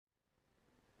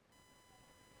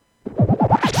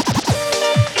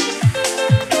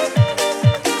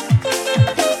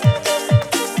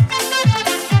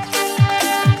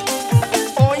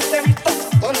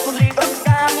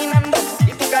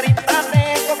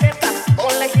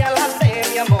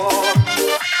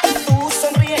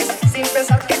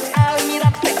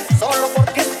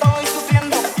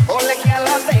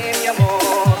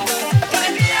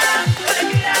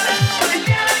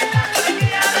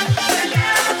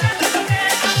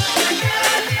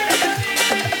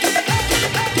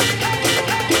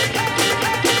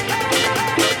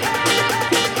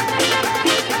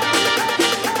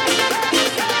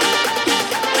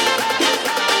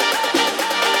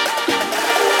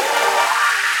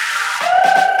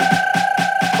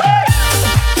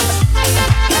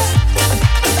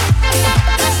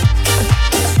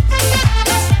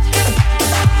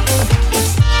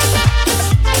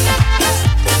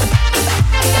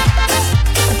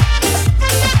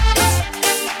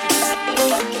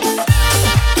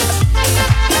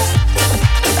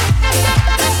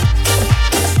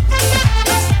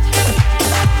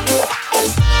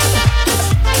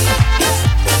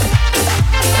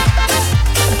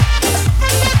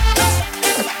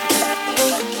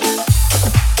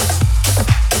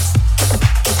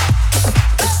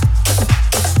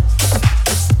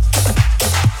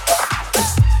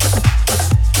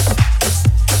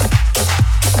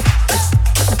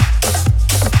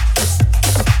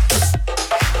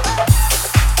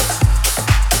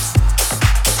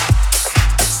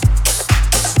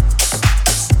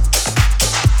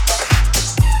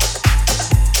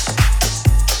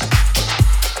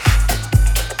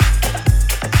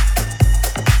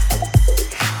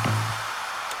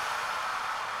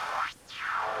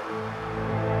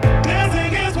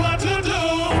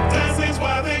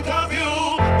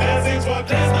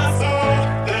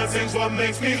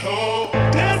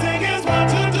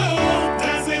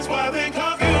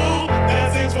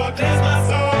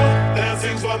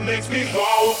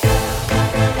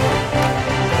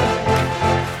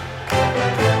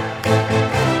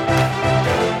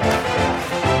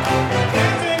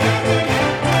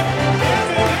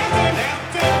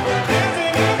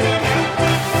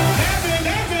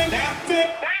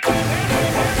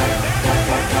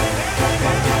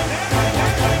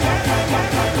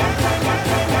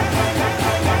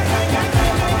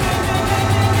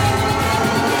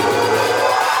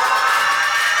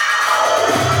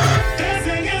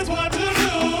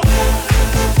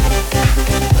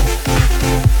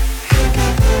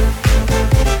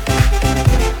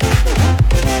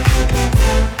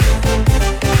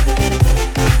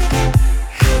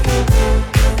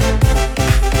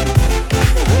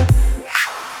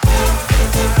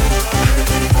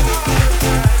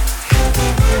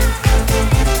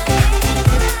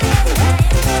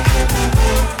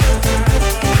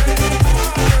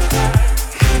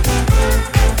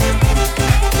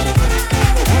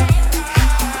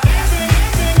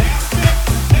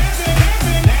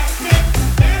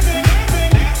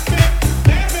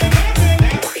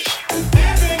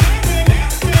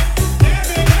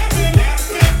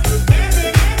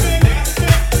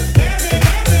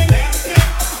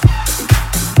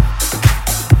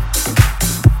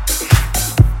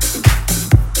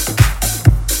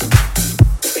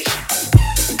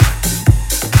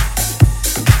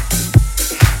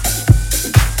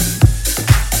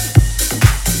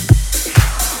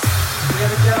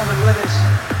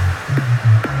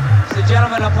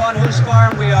on whose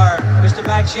farm we are, Mr.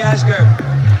 Max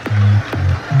Yasgur.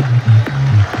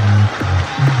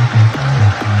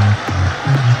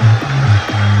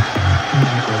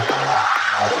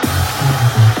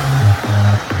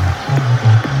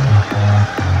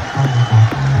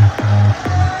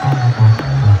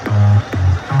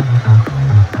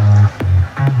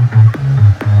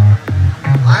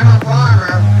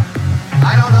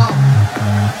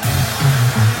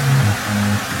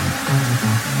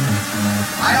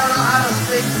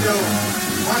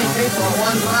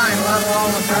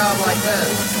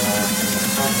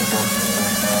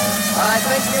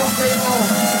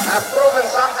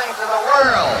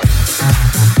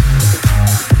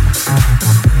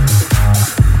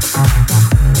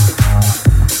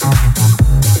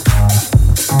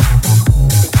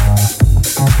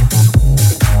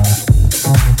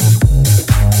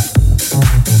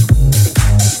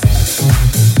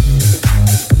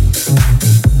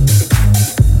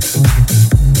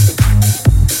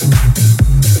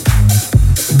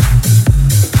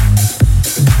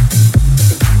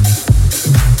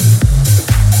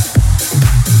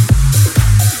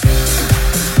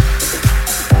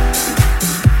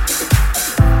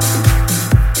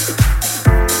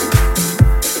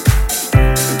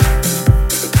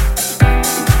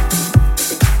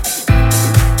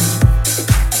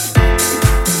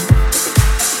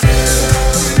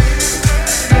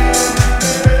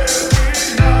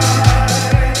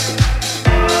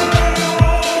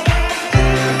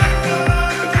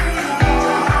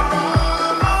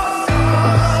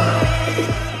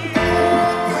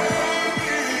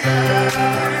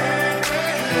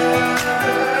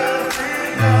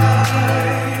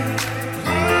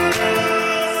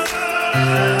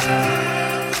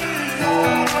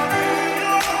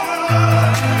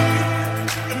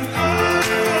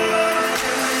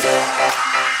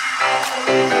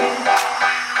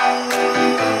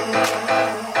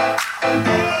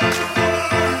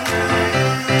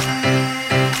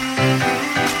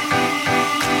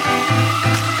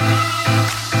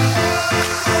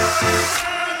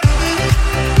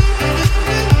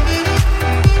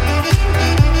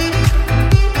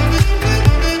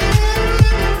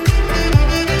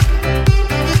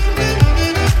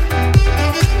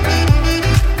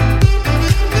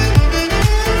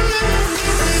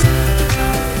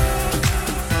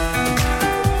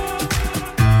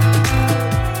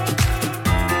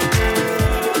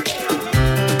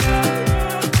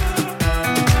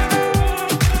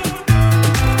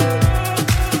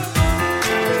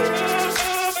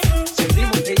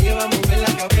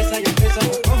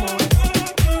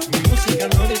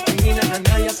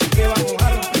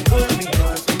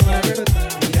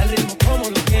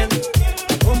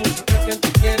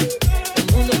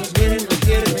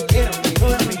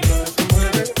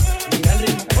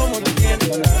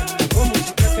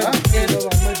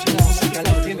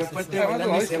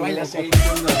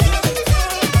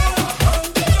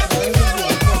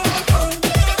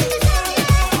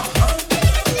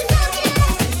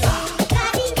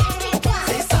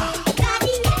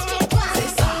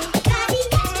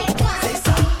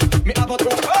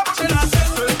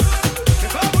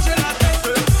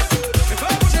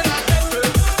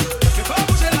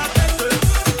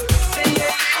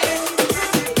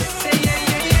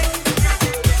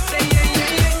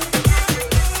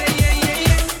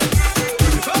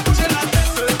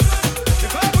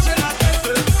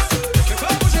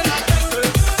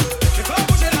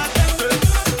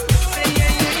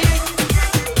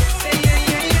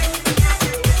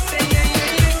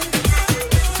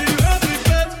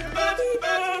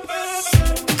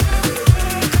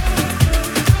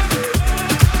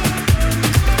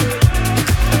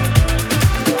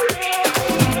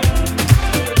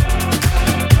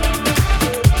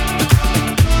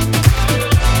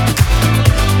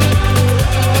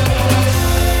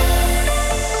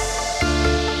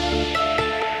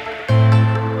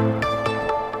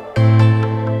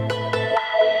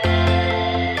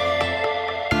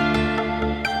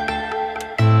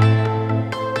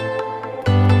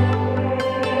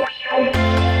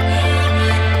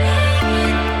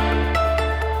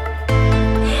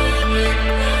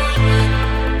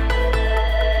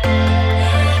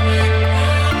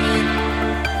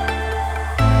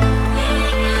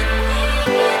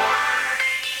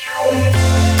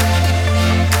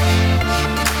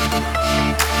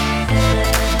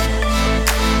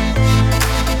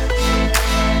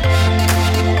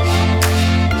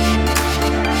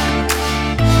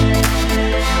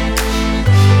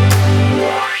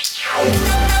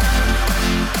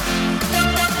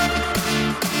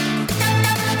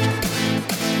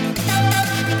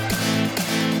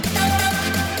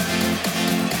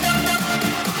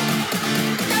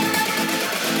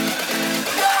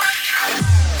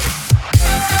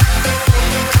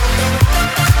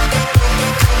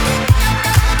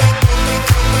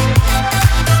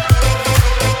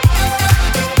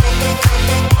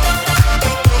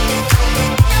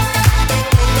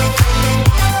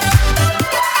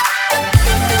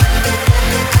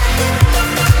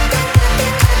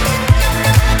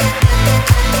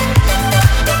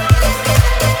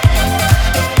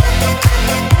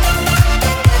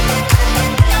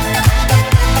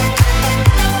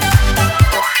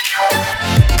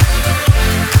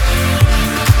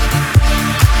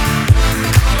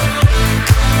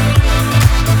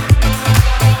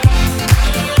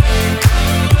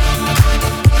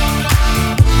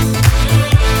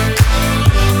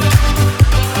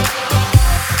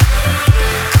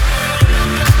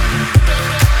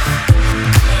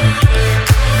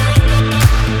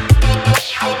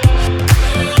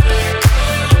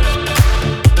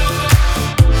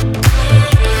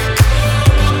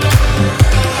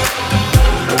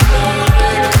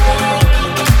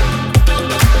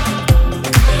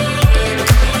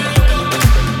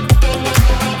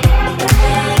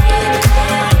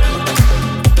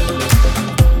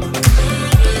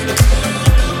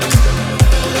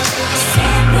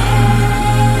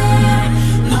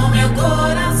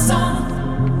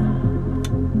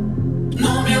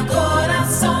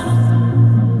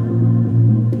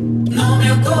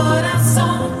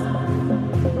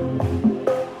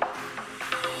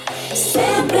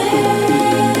 Sempre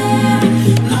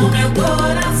no meu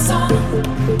coração.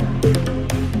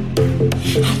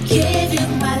 I give you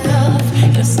my love,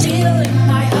 you're still in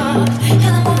my heart, and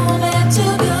I'm all meant to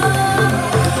go.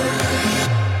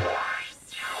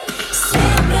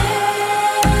 Sempre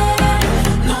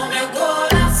no meu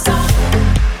coração,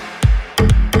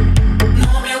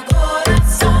 no meu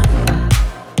coração,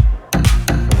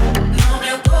 no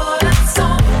meu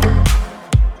coração.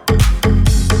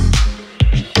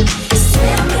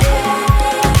 Sempre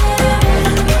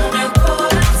no meu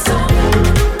coração.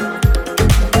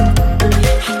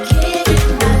 I give you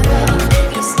my love,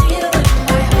 you're still in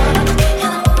my heart, and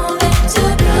I'm all meant to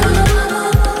go.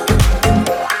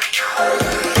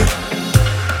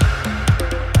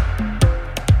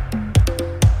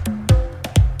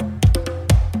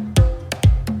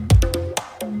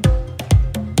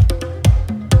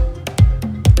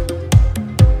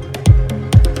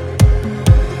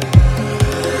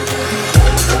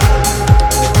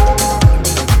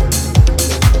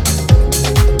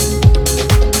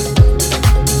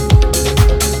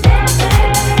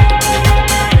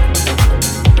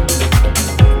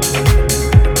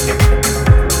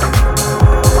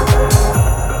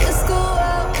 Let's go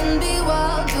out and be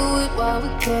wild, do it while we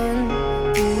can.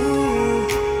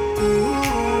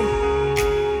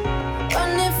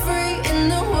 Running free in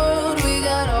the world, we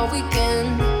got all we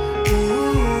can.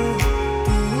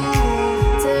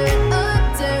 Tear it up,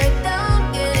 tear it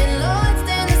down, getting lost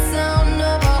in the sound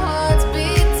of our hearts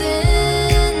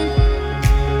beating.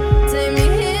 Take me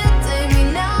here, take me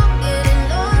now, getting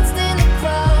lost in the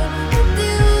crowd with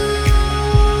you.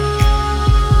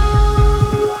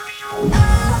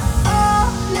 All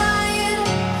night,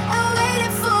 I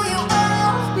waited for you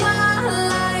all my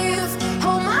life.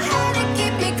 Hold my hand and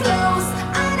keep me close.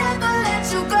 I never let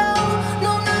you go.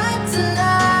 No, not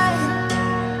tonight.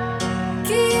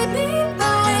 Keep me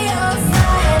by your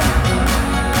side.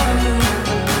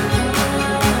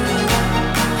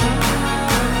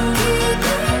 Keep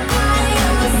me by your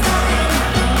side.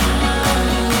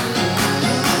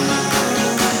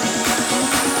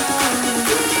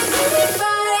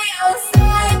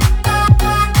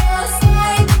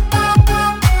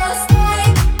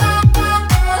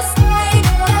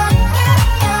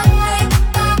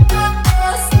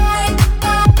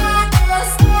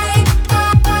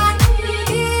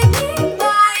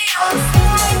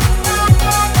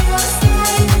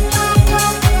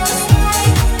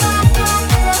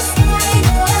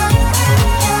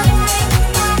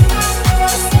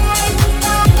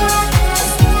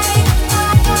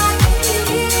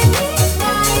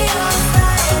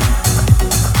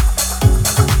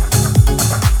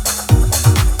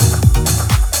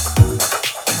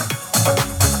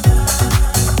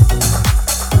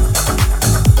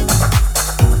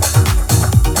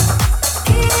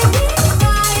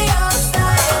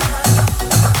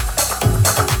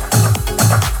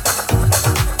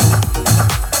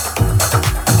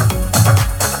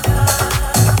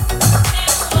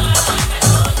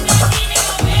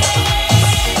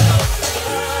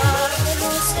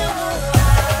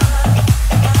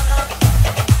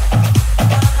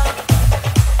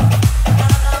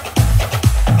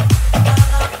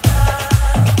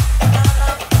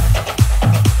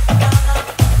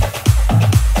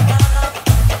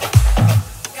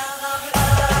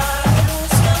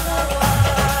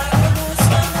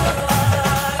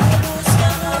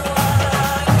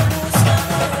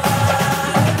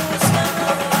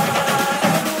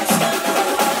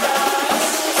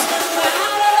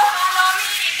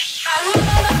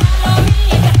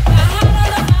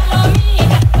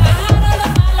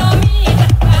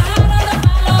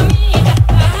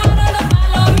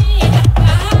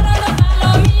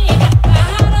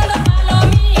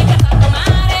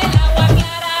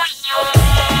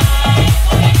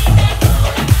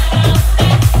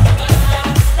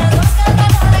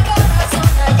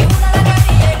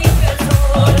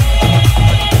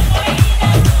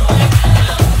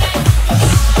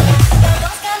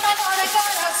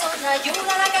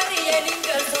 Ayuda a la carrilla y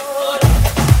limpio el sol.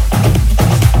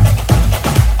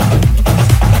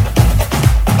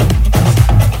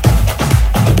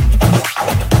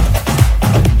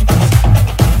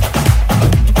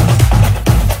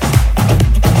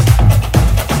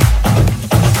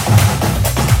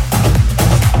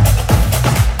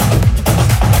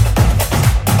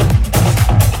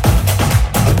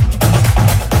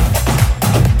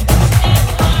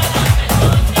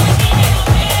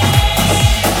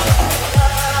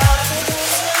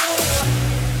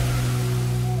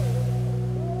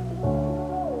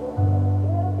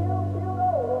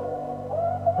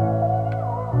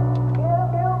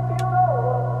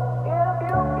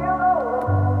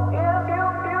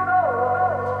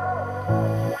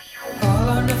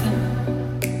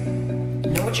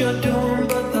 what you're doing,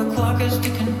 but the clock is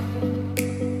ticking.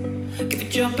 Give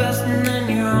it your best and then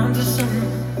you're on to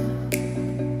something.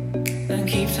 Then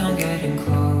keeps on getting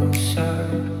closer,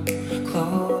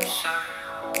 closer.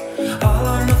 All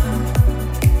or nothing.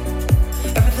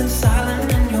 Everything's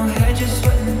silent and your head just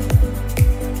sweating.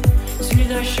 Soon you're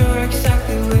not sure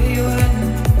exactly where you're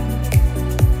heading.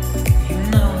 You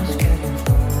know it's getting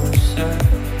closer,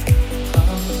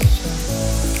 closer.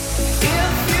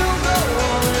 If you go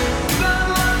on, you're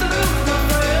gonna have to lose, my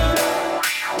friend.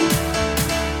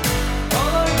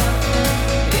 All or nothing.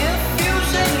 If you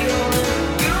say you're in,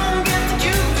 you don't get to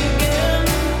choose again.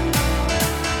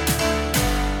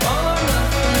 All or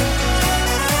nothing.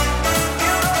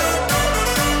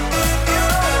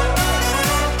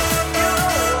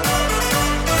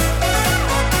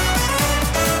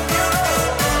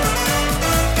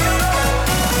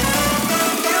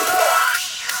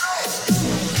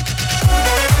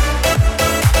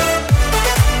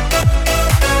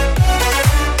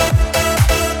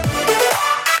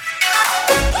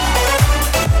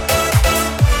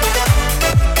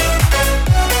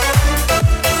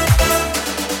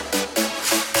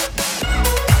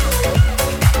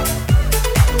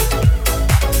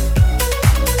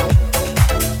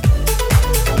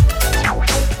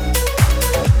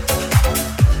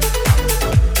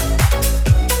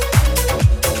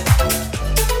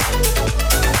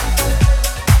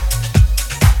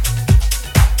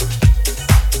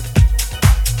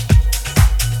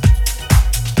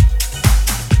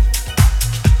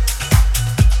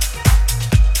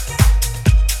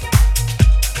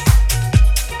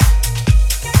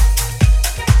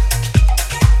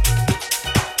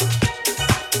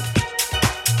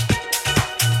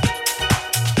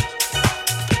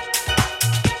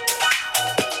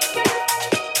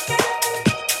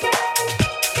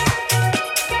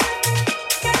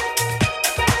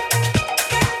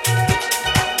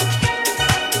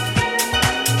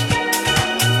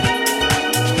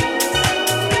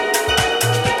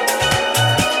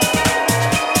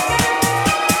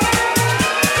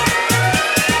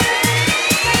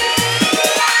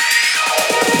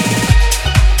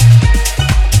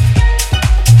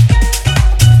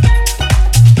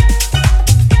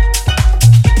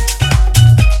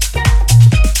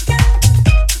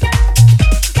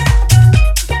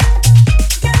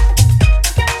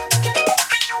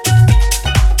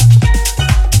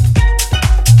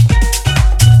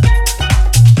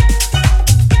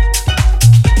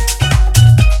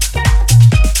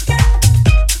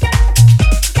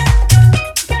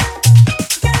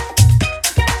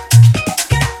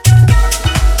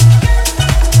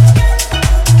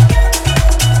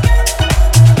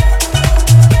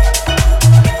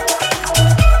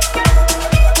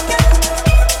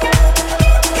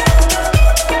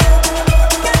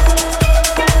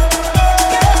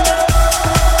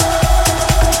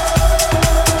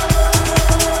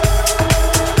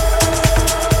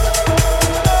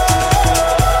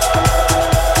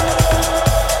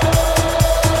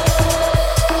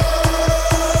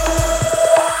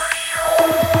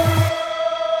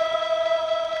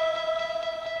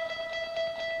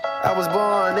 I was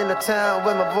born in a town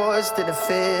where my voice didn't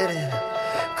fit in.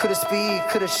 Couldn't speak,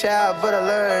 couldn't shout, but I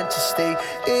learned to stay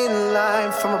in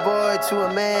line. From a boy to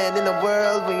a man in a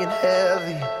world weighing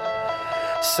heavy.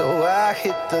 So I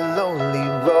hit the lonely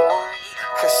road.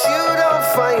 Cause you don't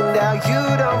find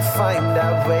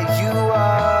out where you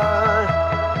are.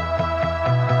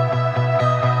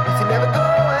 If you never go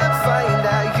and find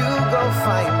out, you gon'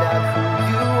 find out who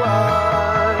you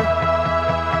are.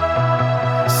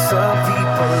 Some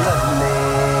people love me.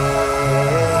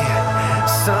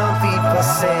 Some people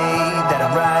say that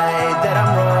I'm right, that I'm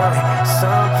wrong.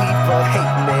 Some people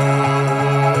hate me.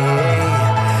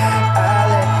 I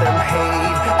let them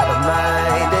hate, I don't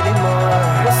mind anymore.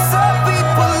 Some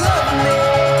people love me.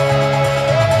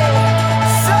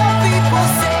 Some people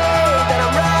say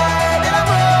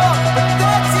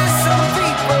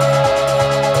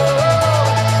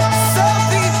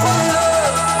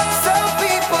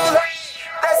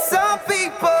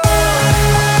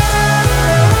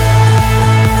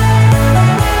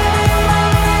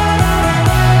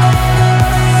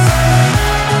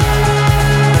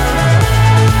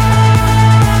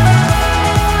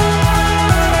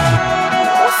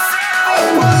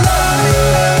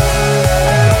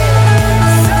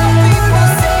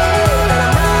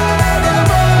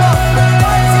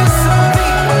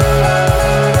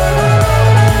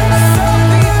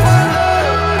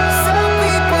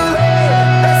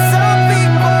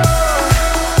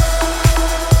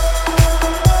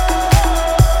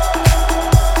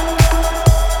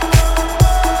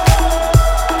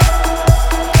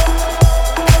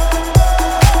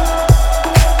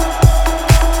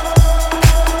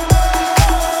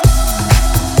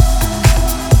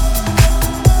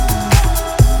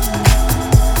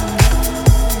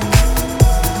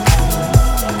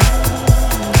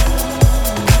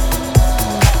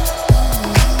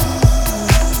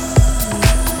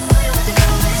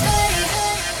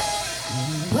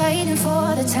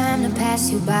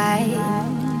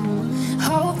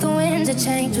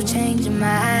seem to change your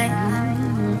mind.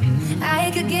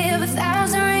 I could give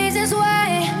 1,000 reasons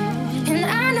why, and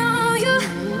I know you,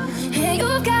 and you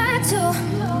got to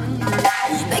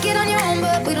make it on your own,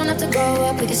 but we don't have to grow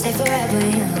up, we can stay forever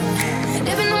young.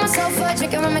 Living on my sofa,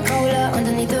 drinking rum and cola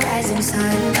underneath the rising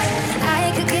sun.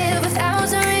 I could give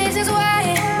 1,000 reasons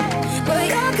why, but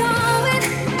you're going,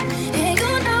 and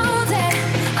you know that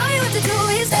all you have to do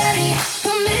is stay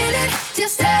a minute.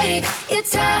 Just take your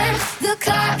time, the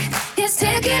clock is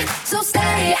ticking, so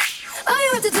stay. All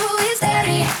you have to do is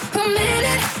stay a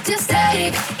minute.